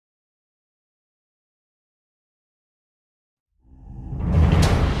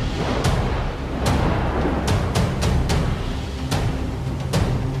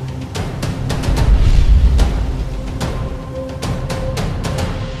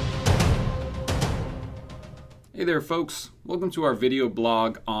Hey there folks, welcome to our video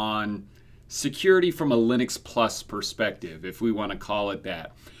blog on security from a Linux Plus perspective, if we want to call it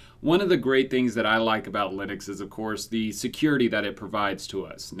that. One of the great things that I like about Linux is, of course, the security that it provides to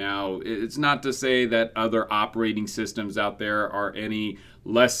us. Now, it's not to say that other operating systems out there are any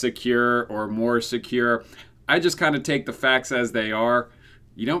less secure or more secure. I just kind of take the facts as they are.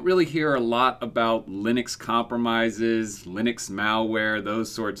 You don't really hear a lot about Linux compromises, Linux malware, those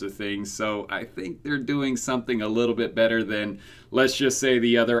sorts of things. So I think they're doing something a little bit better than, let's just say,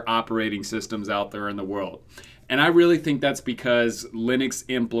 the other operating systems out there in the world. And I really think that's because Linux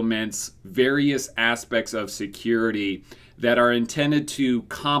implements various aspects of security that are intended to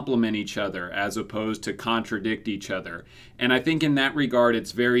complement each other as opposed to contradict each other. And I think in that regard,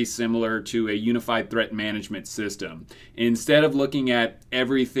 it's very similar to a unified threat management system. Instead of looking at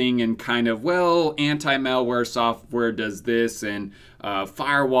everything and kind of, well, anti-malware software does this and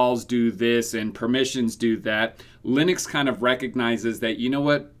firewalls do this and permissions do that, Linux kind of recognizes that, you know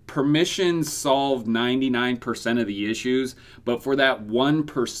what? Permissions solve 99% of the issues, but for that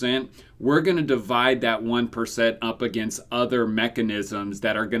 1%, we're going to divide that 1% up against other mechanisms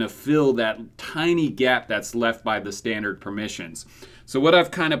that are going to fill that tiny gap that's left by the standard permissions. So what I've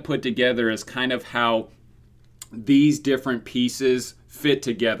kind of put together is kind of how these different pieces fit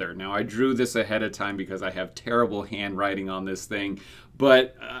together. Now, I drew this ahead of time because I have terrible handwriting on this thing,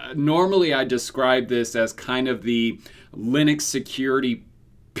 but normally I describe this as kind of the Linux security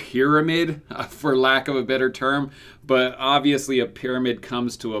pyramid, for lack of a better term, but obviously a pyramid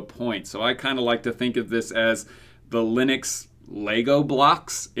comes to a point. So I kind of like to think of this as the Linux Lego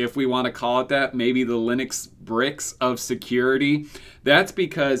blocks, if we want to call it that, maybe the Linux bricks of security. That's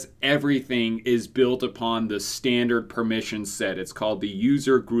because everything is built upon the standard permission set. It's called the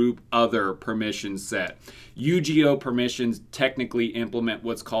user group other permission set. UGO permissions technically implement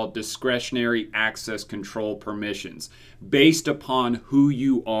what's called discretionary access control permissions. Based upon who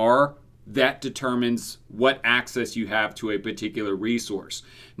you are, that determines what access you have to a particular resource.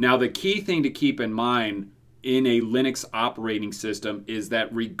 Now, the key thing to keep in mind in a Linux operating system is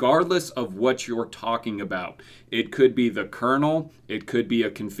that regardless of what you're talking about, it could be the kernel, it could be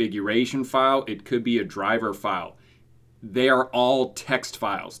a configuration file, it could be a driver file. They are all text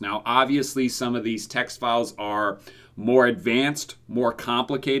files. Now, obviously, some of these text files are more advanced, more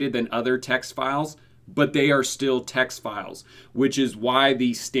complicated than other text files, but they are still text files, which is why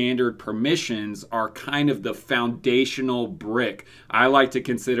the standard permissions are kind of the foundational brick. I like to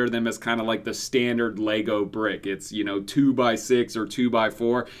consider them as kind of like the standard Lego brick. It's, 2x6 or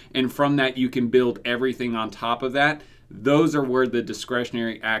 2x4, and from that you can build everything on top of that. Those are where the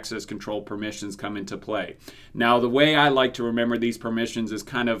discretionary access control permissions come into play. Now, the way I like to remember these permissions is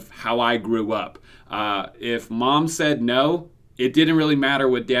kind of how I grew up. If mom said no, it didn't really matter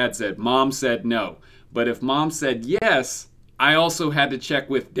what dad said. Mom said no. But if mom said yes, I also had to check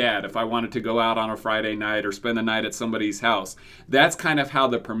with dad if I wanted to go out on a Friday night or spend the night at somebody's house. That's kind of how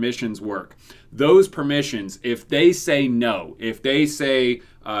the permissions work. Those permissions, if they say no, if they say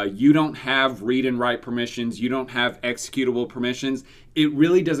you don't have read and write permissions, you don't have executable permissions, it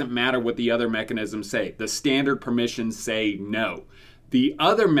really doesn't matter what the other mechanisms say. The standard permissions say no. The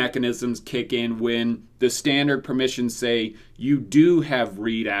other mechanisms kick in when the standard permissions say you do have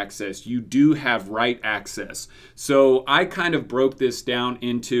read access, you do have write access. So I kind of broke this down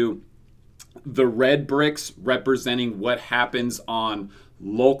into the red bricks representing what happens on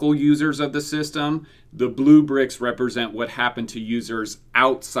local users of the system. The blue bricks represent what happened to users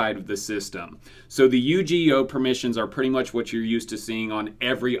outside of the system. So the UGO permissions are pretty much what you're used to seeing on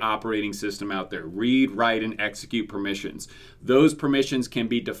every operating system out there. Read, write, and execute permissions. Those permissions can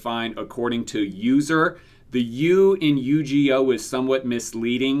be defined according to user. The U in UGO is somewhat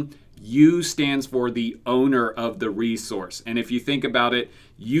misleading. U stands for the owner of the resource. And if you think about it,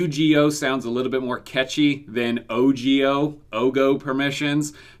 UGO sounds a little bit more catchy than OGO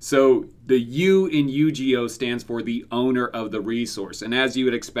permissions. So the U in UGO stands for the owner of the resource. And as you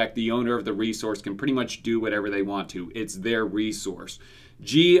would expect, the owner of the resource can pretty much do whatever they want to. It's their resource.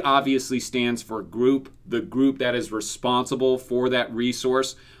 G obviously stands for group, the group that is responsible for that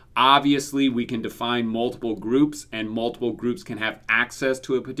resource. Obviously, we can define multiple groups, and multiple groups can have access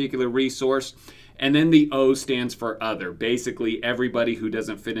to a particular resource. And then the O stands for other. Basically, everybody who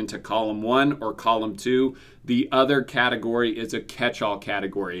doesn't fit into column 1 or column 2. The other category is a catch-all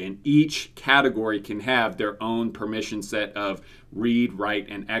category, and each category can have their own permission set of read, write,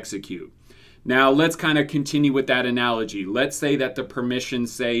 and execute. Now, let's kind of continue with that analogy. Let's say that the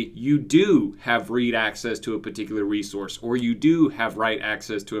permissions say you do have read access to a particular resource, or you do have write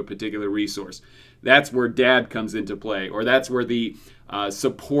access to a particular resource. That's where dad comes into play, or that's where the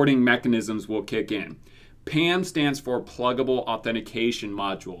supporting mechanisms will kick in. PAM stands for Pluggable Authentication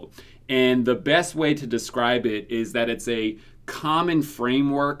Module. And the best way to describe it is that it's a common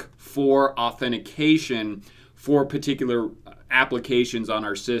framework for authentication for particular applications on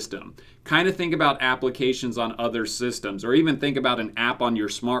our system. Kind of think about applications on other systems, or even think about an app on your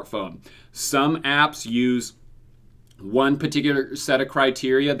smartphone. Some apps use one particular set of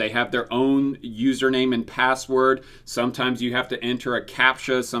criteria. They have their own username and password. Sometimes you have to enter a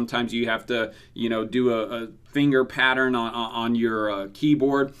CAPTCHA. Sometimes you have to, do a finger pattern on your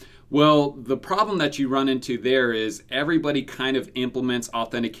keyboard. Well, the problem that you run into there is everybody kind of implements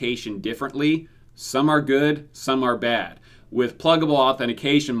authentication differently. Some are good, some are bad. With pluggable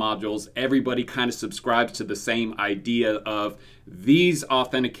authentication modules, everybody kind of subscribes to the same idea of these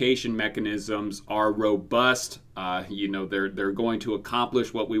authentication mechanisms are robust. They're going to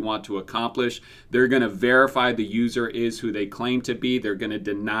accomplish what we want to accomplish. They're going to verify the user is who they claim to be. They're going to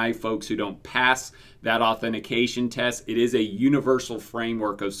deny folks who don't pass that authentication test. It is a universal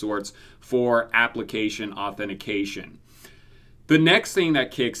framework of sorts for application authentication. The next thing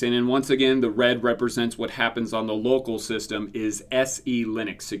that kicks in, and once again, the red represents what happens on the local system, is SE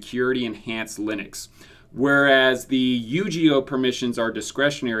Linux, Security Enhanced Linux. Whereas the UGO permissions are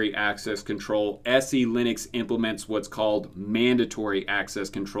discretionary access control, SE Linux implements what's called mandatory access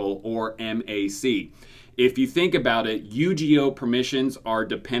control, or MAC. If you think about it, UGO permissions are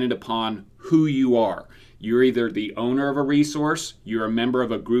dependent upon who you are. You're either the owner of a resource, you're a member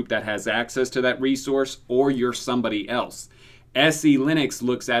of a group that has access to that resource, or you're somebody else. SE Linux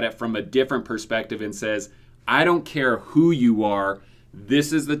looks at it from a different perspective and says, I don't care who you are,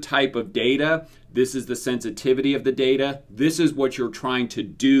 this is the type of data, this is the sensitivity of the data, this is what you're trying to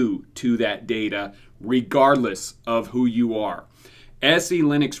do to that data, regardless of who you are. SE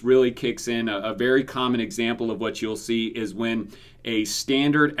Linux really kicks in. A very common example of what you'll see is when a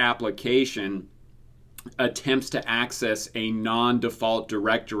standard application attempts to access a non-default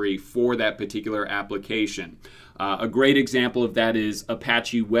directory for that particular application. A great example of that is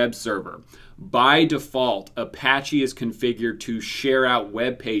Apache Web Server. By default, Apache is configured to share out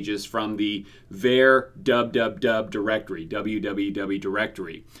web pages from the var www directory, www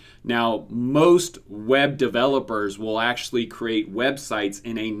directory. Now, most web developers will actually create websites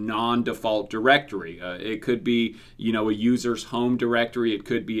in a non-default directory. It could be, a user's home directory. It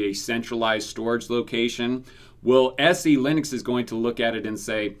could be a centralized storage location. Well, SE Linux is going to look at it and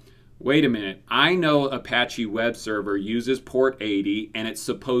say, wait a minute, I know Apache Web Server uses port 80 and it's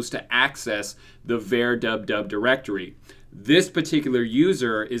supposed to access the var www directory. This particular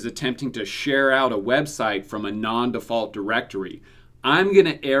user is attempting to share out a website from a non-default directory. I'm going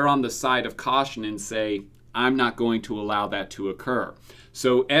to err on the side of caution and say, I'm not going to allow that to occur.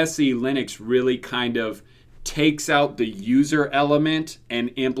 So SE Linux really kind of takes out the user element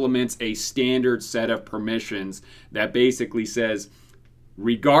and implements a standard set of permissions that basically says,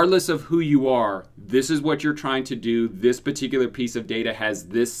 regardless of who you are, this is what you're trying to do. This particular piece of data has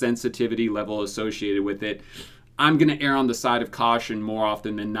this sensitivity level associated with it. I'm going to err on the side of caution more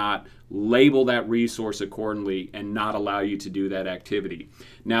often than not, label that resource accordingly, and not allow you to do that activity.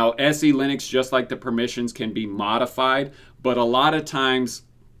 Now, SE Linux, just like the permissions, can be modified, but a lot of times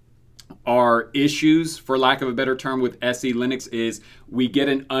our issues, for lack of a better term, with SE Linux is we get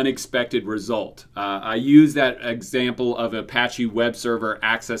an unexpected result. I use that example of Apache Web Server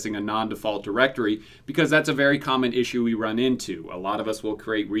accessing a non-default directory because that's a very common issue we run into. A lot of us will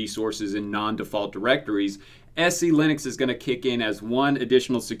create resources in non-default directories. SE Linux is going to kick in as one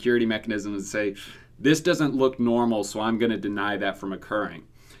additional security mechanism and say, this doesn't look normal, so I'm going to deny that from occurring.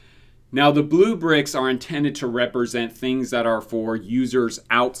 Now, the blue bricks are intended to represent things that are for users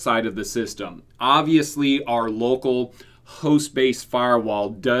outside of the system. Obviously, our local host-based firewall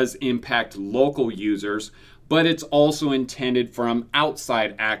does impact local users, but it's also intended from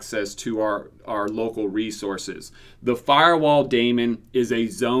outside access to our local resources. The firewall daemon is a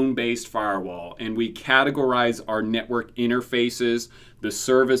zone-based firewall, and we categorize our network interfaces, the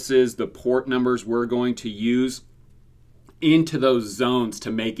services, the port numbers we're going to use into those zones to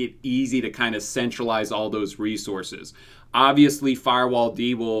make it easy to kind of centralize all those resources. Obviously, Firewall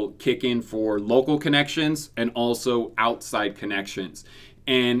D will kick in for local connections and also outside connections.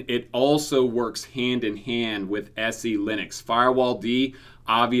 And it also works hand in hand with SE Linux. Firewall D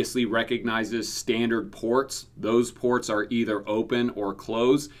obviously recognizes standard ports. Those ports are either open or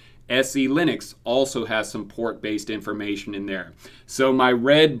closed. SE Linux also has some port-based information in there. So my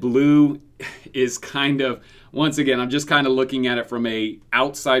red-blue is kind of, once again, I'm just kind of looking at it from a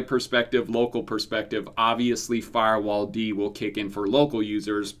outside perspective, local perspective. Obviously, Firewall D will kick in for local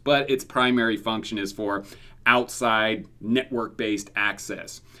users, but its primary function is for outside network-based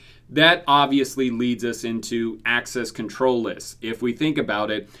access. That obviously leads us into access control lists. If we think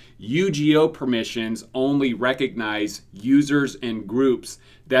about it, UGO permissions only recognize users and groups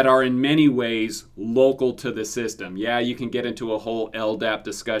that are in many ways local to the system. Yeah, you can get into a whole LDAP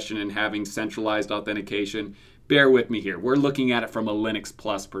discussion and having centralized authentication. Bear with me here. We're looking at it from a Linux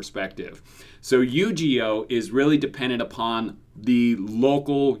Plus perspective. So UGO is really dependent upon the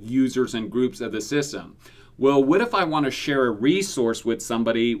local users and groups of the system. Well, what if I want to share a resource with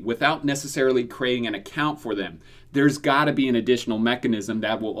somebody without necessarily creating an account for them? There's got to be an additional mechanism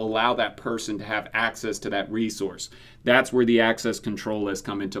that will allow that person to have access to that resource. That's where the access control lists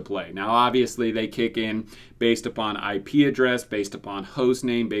come into play. Now, obviously, they kick in based upon IP address, based upon host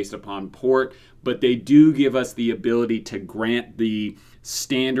name, based upon port, but they do give us the ability to grant the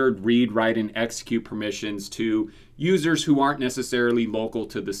standard read, write, and execute permissions to users who aren't necessarily local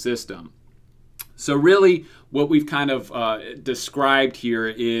to the system. So really, what we've kind of described here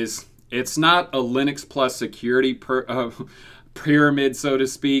is it's not a Linux Plus security pyramid, so to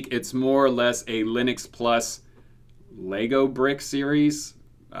speak. It's more or less a Linux Plus Lego brick series,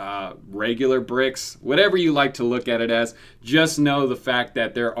 regular bricks, whatever you like to look at it as. Just know the fact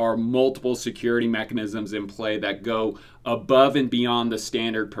that there are multiple security mechanisms in play that go above and beyond the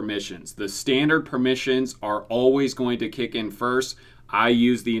standard permissions. The standard permissions are always going to kick in first. I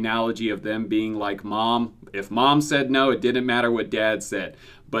use the analogy of them being like mom. If mom said no, it didn't matter what dad said.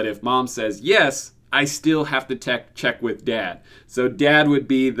 But if mom says yes, I still have to check with dad. So dad would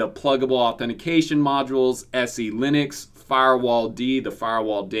be the pluggable authentication modules, SE Linux, Firewall D, the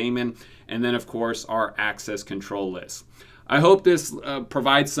firewall daemon, and then of course our access control list. I hope this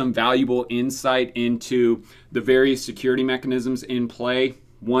provides some valuable insight into the various security mechanisms in play.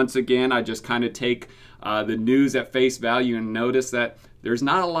 Once again, I just kind of take the news at face value and notice that there's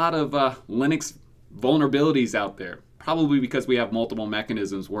not a lot of Linux vulnerabilities out there, probably because we have multiple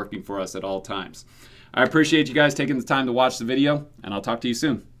mechanisms working for us at all times. I appreciate you guys taking the time to watch the video, and I'll talk to you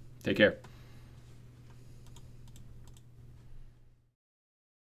soon. Take care.